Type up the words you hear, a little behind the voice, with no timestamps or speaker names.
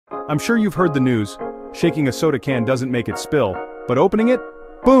I'm sure you've heard the news. Shaking a soda can doesn't make it spill, but opening it?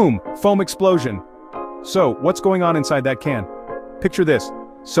 Boom! Foam explosion. So, what's going on inside that can? Picture this.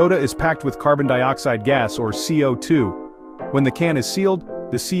 Soda is packed with carbon dioxide gas, or CO2. When the can is sealed,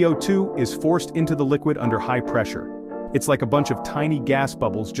 the CO2 is forced into the liquid under high pressure. It's like a bunch of tiny gas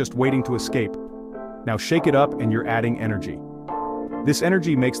bubbles just waiting to escape. Now shake it up and you're adding energy. This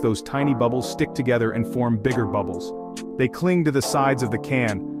energy makes those tiny bubbles stick together and form bigger bubbles. They cling to the sides of the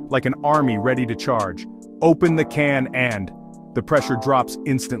can, like an army ready to charge. Open the can and the pressure drops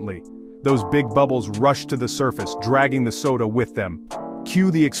instantly. Those big bubbles rush to the surface, dragging the soda with them.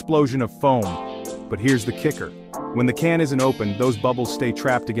 Cue the explosion of foam. But here's the kicker. When the can isn't opened, those bubbles stay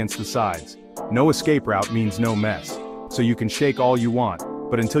trapped against the sides. No escape route means no mess. So you can shake all you want,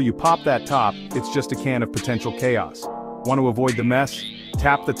 but until you pop that top, it's just a can of potential chaos. Want to avoid the mess?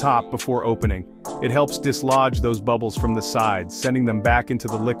 Tap the top before opening. It helps dislodge those bubbles from the sides, sending them back into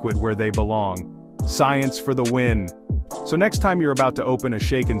the liquid where they belong. Science for the win. So next time you're about to open a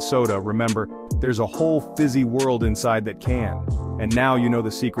shaken soda, remember, there's a whole fizzy world inside that can. And now you know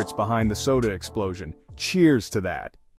the secrets behind the soda explosion. Cheers to that.